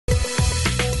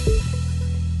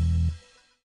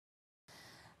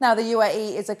Now, the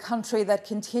UAE is a country that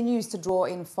continues to draw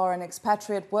in foreign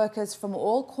expatriate workers from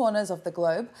all corners of the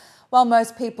globe. While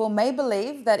most people may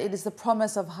believe that it is the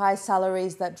promise of high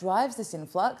salaries that drives this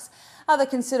influx, other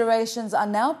considerations are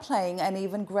now playing an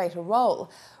even greater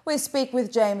role. We speak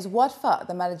with James Watfa,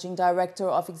 the Managing Director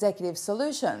of Executive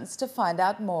Solutions, to find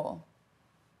out more.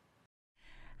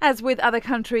 As with other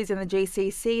countries in the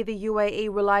GCC, the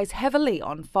UAE relies heavily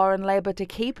on foreign labour to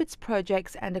keep its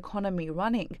projects and economy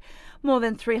running. More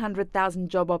than 300,000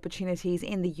 job opportunities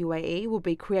in the UAE will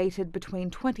be created between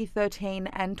 2013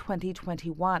 and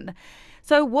 2021.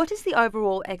 So what is the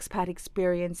overall expat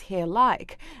experience here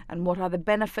like? And what are the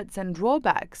benefits and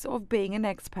drawbacks of being an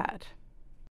expat?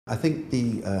 I think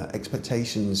the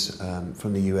expectations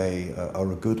from the UAE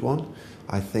are a good one.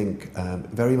 I think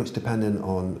very much dependent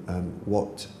on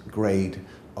what grade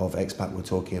of expat we're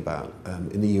talking about.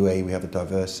 In the UAE we have a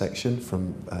diverse section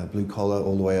from blue collar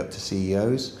all the way up to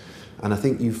CEOs, and I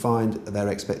think you find their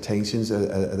expectations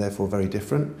are therefore very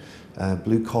different.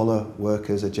 Blue collar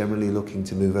workers are generally looking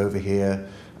to move over here.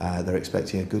 They're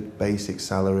expecting a good basic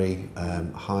salary,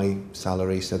 high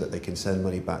salary so that they can send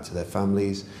money back to their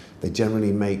families. They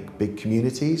generally make big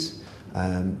communities,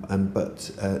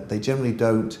 but they generally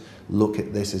don't look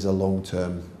at this as a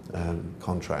long-term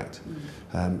contract.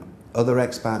 Other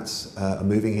expats are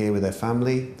moving here with their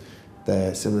family.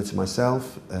 They're similar to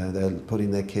myself. They're putting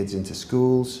their kids into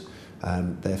schools.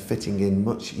 They're fitting in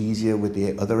much easier with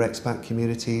the other expat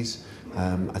communities.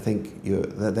 I think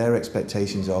their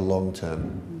expectations are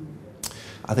long-term.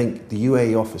 I think the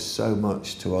UAE offers so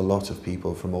much to a lot of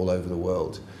people from all over the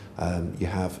world. You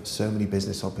have so many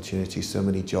business opportunities, so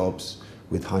many jobs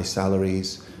with high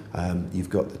salaries.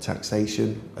 You've got the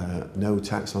taxation, no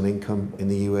tax on income in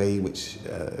the UAE, which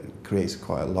creates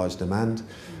quite a large demand.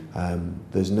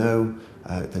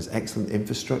 There's excellent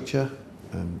infrastructure,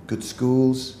 good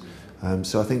schools.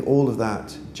 So I think all of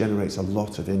that generates a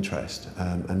lot of interest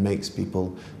and makes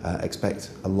people expect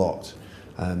a lot.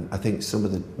 I think some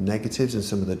of the negatives and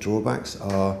some of the drawbacks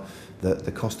are that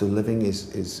the cost of living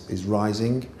is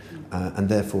rising, and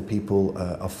therefore people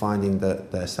are finding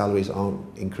that their salaries aren't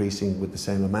increasing with the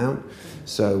same amount.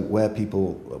 So where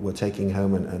people were taking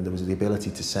home and there was the ability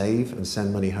to save and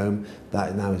send money home,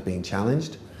 that now is being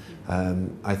challenged.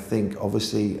 I think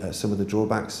obviously some of the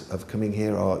drawbacks of coming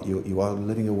here are you are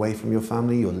living away from your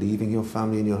family, you're leaving your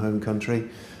family in your home country,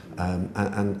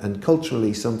 and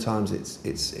culturally sometimes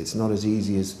it's not as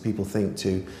easy as people think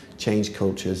to change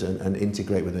cultures and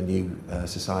integrate with a new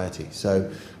society.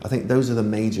 So I think those are the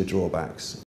major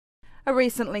drawbacks. A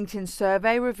recent LinkedIn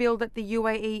survey revealed that the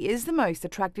UAE is the most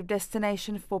attractive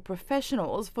destination for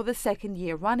professionals for the second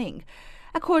year running.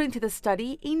 According to the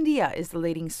study, India is the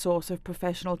leading source of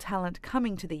professional talent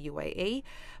coming to the UAE,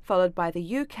 followed by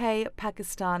the UK,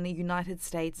 Pakistan, the United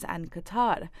States and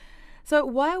Qatar. So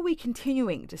why are we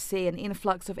continuing to see an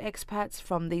influx of expats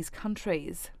from these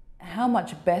countries? How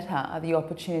much better are the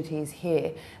opportunities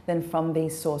here than from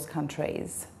these source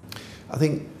countries? I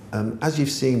think, as you've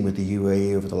seen with the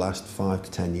UAE over the last 5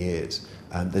 to 10 years,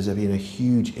 there's been a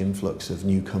huge influx of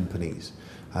new companies.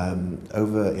 I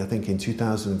think in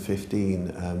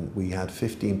 2015, we had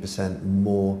 15%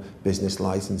 more business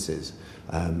licenses,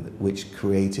 which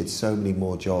created so many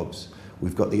more jobs.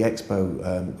 We've got the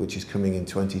Expo, which is coming in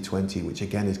 2020, which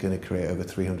again is going to create over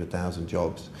 300,000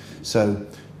 jobs. So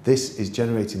this is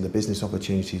generating the business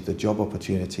opportunities, the job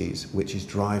opportunities, which is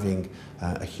driving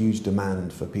a huge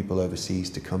demand for people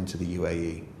overseas to come to the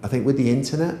UAE. I think with the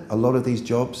internet, a lot of these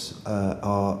jobs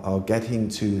are getting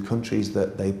to countries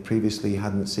that they previously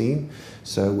hadn't seen,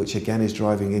 so which again is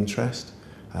driving interest.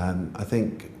 I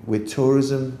think with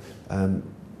tourism,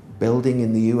 building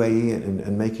in the UAE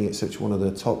and making it such one of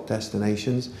the top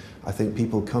destinations, I think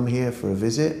people come here for a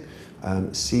visit,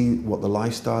 see what the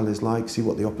lifestyle is like, see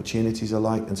what the opportunities are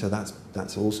like, and so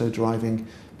that's also driving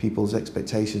people's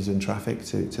expectations and traffic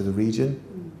to the region.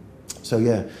 So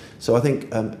yeah, so I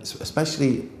think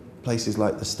especially places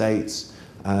like the States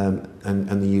and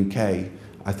the UK,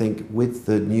 I think with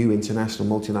the new international,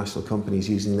 multinational companies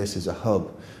using this as a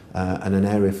hub and an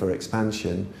area for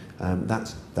expansion,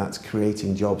 that's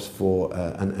creating jobs for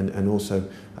and also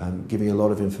giving a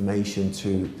lot of information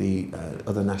to the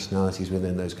other nationalities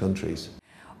within those countries.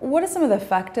 What are some of the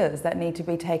factors that need to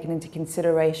be taken into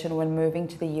consideration when moving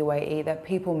to the UAE that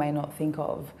people may not think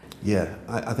of? Yeah,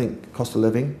 I think cost of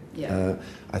living. Yeah.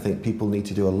 I think people need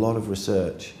to do a lot of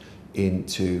research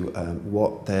into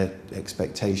what their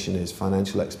expectation is,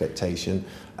 financial expectation,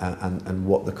 and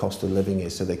what the cost of living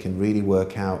is, so they can really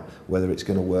work out whether it's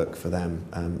going to work for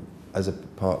them. as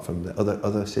apart from the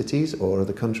other cities or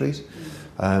other countries.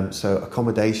 So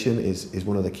accommodation is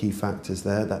one of the key factors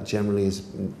there. That generally is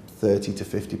 30 to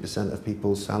 50% of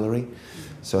people's salary.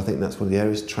 So I think that's one of the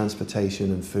areas.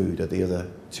 Transportation and food are the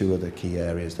two other key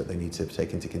areas that they need to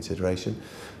take into consideration.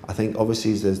 I think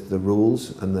obviously there's the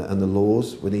rules and the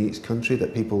laws within each country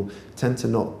that people tend to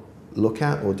not look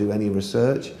at or do any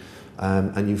research.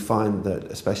 And you find that,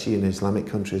 especially in Islamic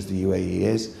countries, the UAE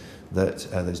is, that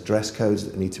there's dress codes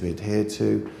that need to be adhered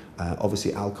to.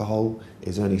 Obviously alcohol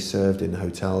is only served in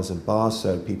hotels and bars,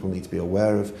 so people need to be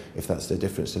aware of if that's the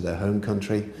difference to their home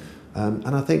country.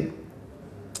 And I think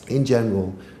in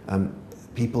general,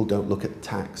 people don't look at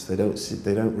tax. They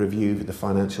don't review the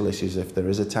financial issues. If there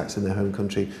is a tax in their home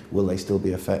country, will they still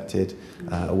be affected,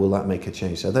 or will that make a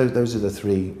change? So those are the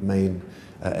three main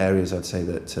areas, I'd say,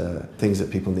 that things that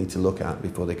people need to look at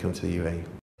before they come to the UAE.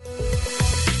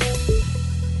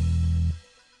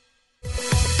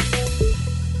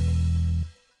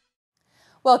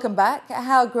 Welcome back.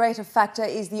 How great a factor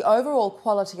is the overall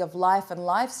quality of life and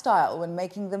lifestyle when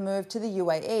making the move to the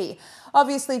UAE?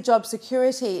 Obviously, job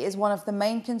security is one of the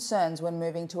main concerns when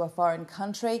moving to a foreign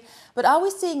country, but are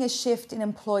we seeing a shift in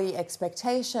employee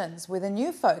expectations with a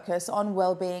new focus on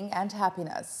well-being and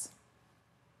happiness?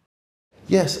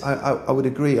 Yes, I would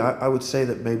agree. I would say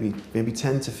that maybe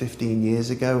 10 to 15 years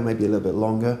ago, maybe a little bit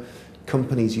longer,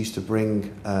 companies used to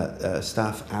bring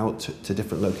staff out to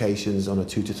different locations on a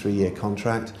 2 to 3 year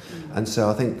contract. And so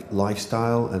I think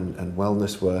lifestyle and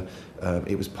wellness were,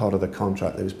 it was part of the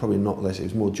contract. It was probably not less, it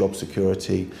was more job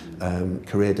security,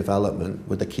 career development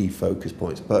were the key focus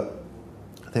points. But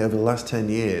I think over the last 10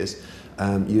 years,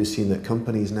 you've seen that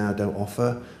companies now don't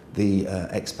offer the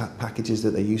expat packages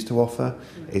that they used to offer.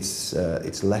 It's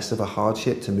less of a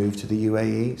hardship to move to the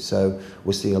UAE, so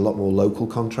we're seeing a lot more local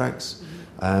contracts.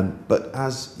 But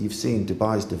as you've seen,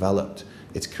 Dubai's developed.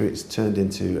 It's turned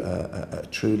into a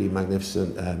truly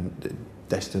magnificent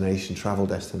travel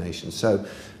destination. So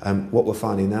what we're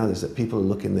finding now is that people are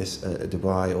looking at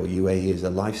Dubai or UAE as a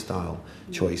lifestyle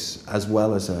choice as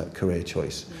well as a career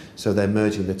choice. So they're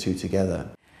merging the two together.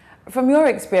 From your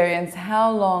experience,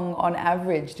 how long on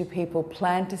average do people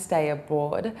plan to stay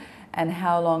abroad, and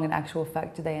how long in actual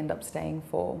fact do they end up staying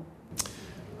for?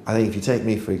 I think if you take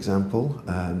me, for example,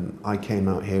 I came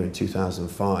out here in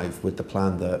 2005 with the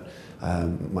plan that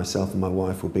myself and my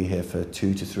wife will be here for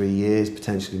 2 to 3 years,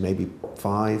 potentially maybe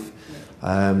 5.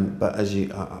 But as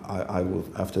I will,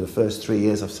 after the first 3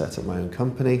 years, I've set up my own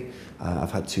company.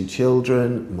 I've had 2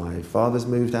 children. My father's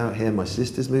moved out here. My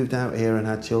sister's moved out here and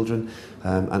had children.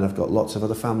 And I've got lots of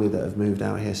other family that have moved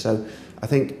out here. So I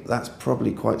think that's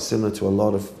probably quite similar to a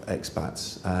lot of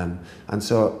expats. And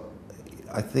so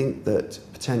I think that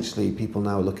potentially people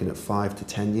now are looking at 5 to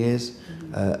 10 years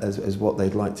as what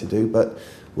they'd like to do. But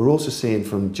we're also seeing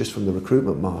from the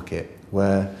recruitment market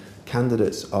where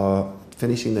candidates are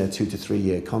finishing their 2 to 3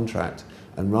 year contract,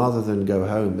 and rather than go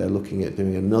home, they're looking at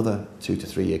doing another 2 to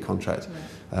 3 year contract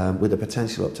with a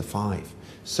potential up to 5.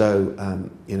 So,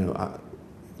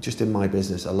 just in my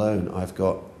business alone, I've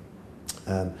got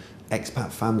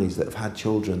expat families that have had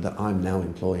children that I'm now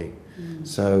employing.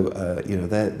 So,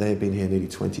 they've been here nearly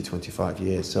 20, 25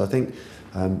 years. So I think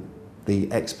the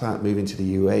expat moving to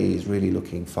the UAE is really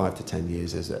looking 5 to 10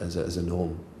 years as a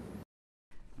norm.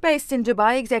 Based in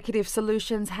Dubai, Executive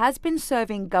Solutions has been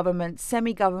serving government,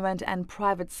 semi-government and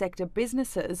private sector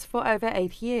businesses for over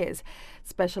 8 years,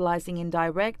 specialising in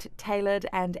direct, tailored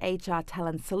and HR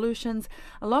talent solutions,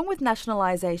 along with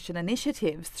nationalisation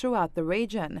initiatives throughout the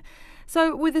region.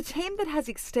 So, with a team that has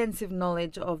extensive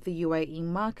knowledge of the UAE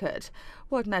market,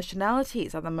 what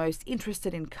nationalities are the most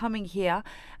interested in coming here,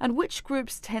 and which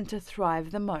groups tend to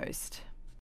thrive the most?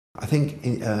 I think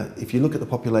if you look at the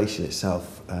population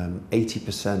itself,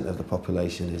 80% of the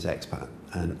population is expat,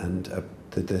 and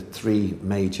the 3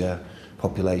 major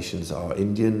populations are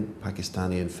Indian,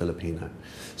 Pakistani and Filipino.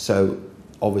 So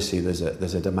obviously there's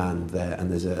a demand there, and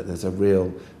there's a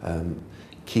real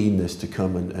keenness to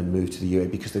come and move to the UAE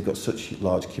because they've got such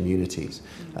large communities.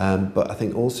 But I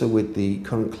think also with the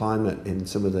current climate in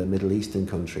some of the Middle Eastern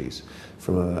countries,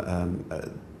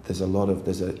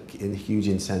 there's a huge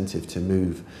incentive to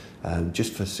move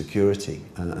just for security,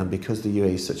 and because the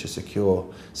UAE is such a secure,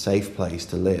 safe place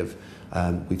to live,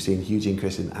 we've seen a huge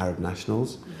increase in Arab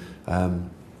nationals.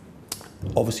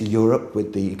 Obviously Europe,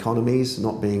 with the economies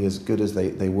not being as good as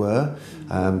they were,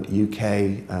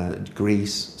 UK,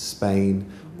 Greece, Spain,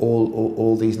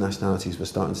 all these nationalities were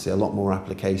starting to see a lot more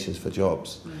applications for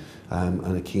jobs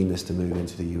and a keenness to move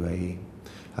into the UAE.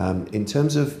 In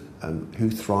terms of who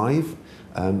thrive,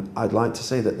 I'd like to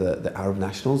say that the Arab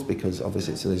nationals, because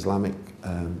obviously it's an Islamic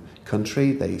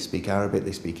country, they speak Arabic,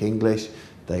 they speak English,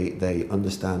 they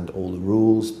understand all the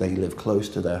rules, they live close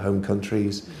to their home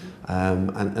countries,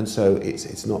 and so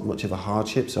it's not much of a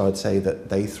hardship. So I'd say that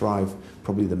they thrive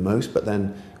probably the most. But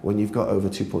then when you've got over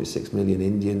 2.6 million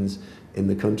Indians in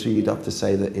the country, you'd have to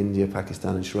say that India,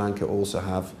 Pakistan and Sri Lanka also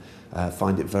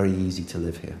find it very easy to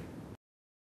live here.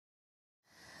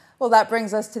 Well, that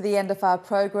brings us to the end of our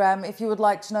program. If you would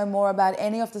like to know more about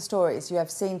any of the stories you have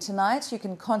seen tonight, you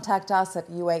can contact us at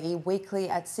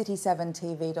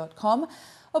uaeweekly@city7tv.com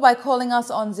or by calling us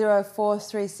on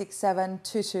 04367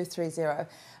 2230.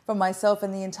 From myself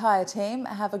and the entire team,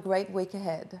 have a great week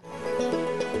ahead.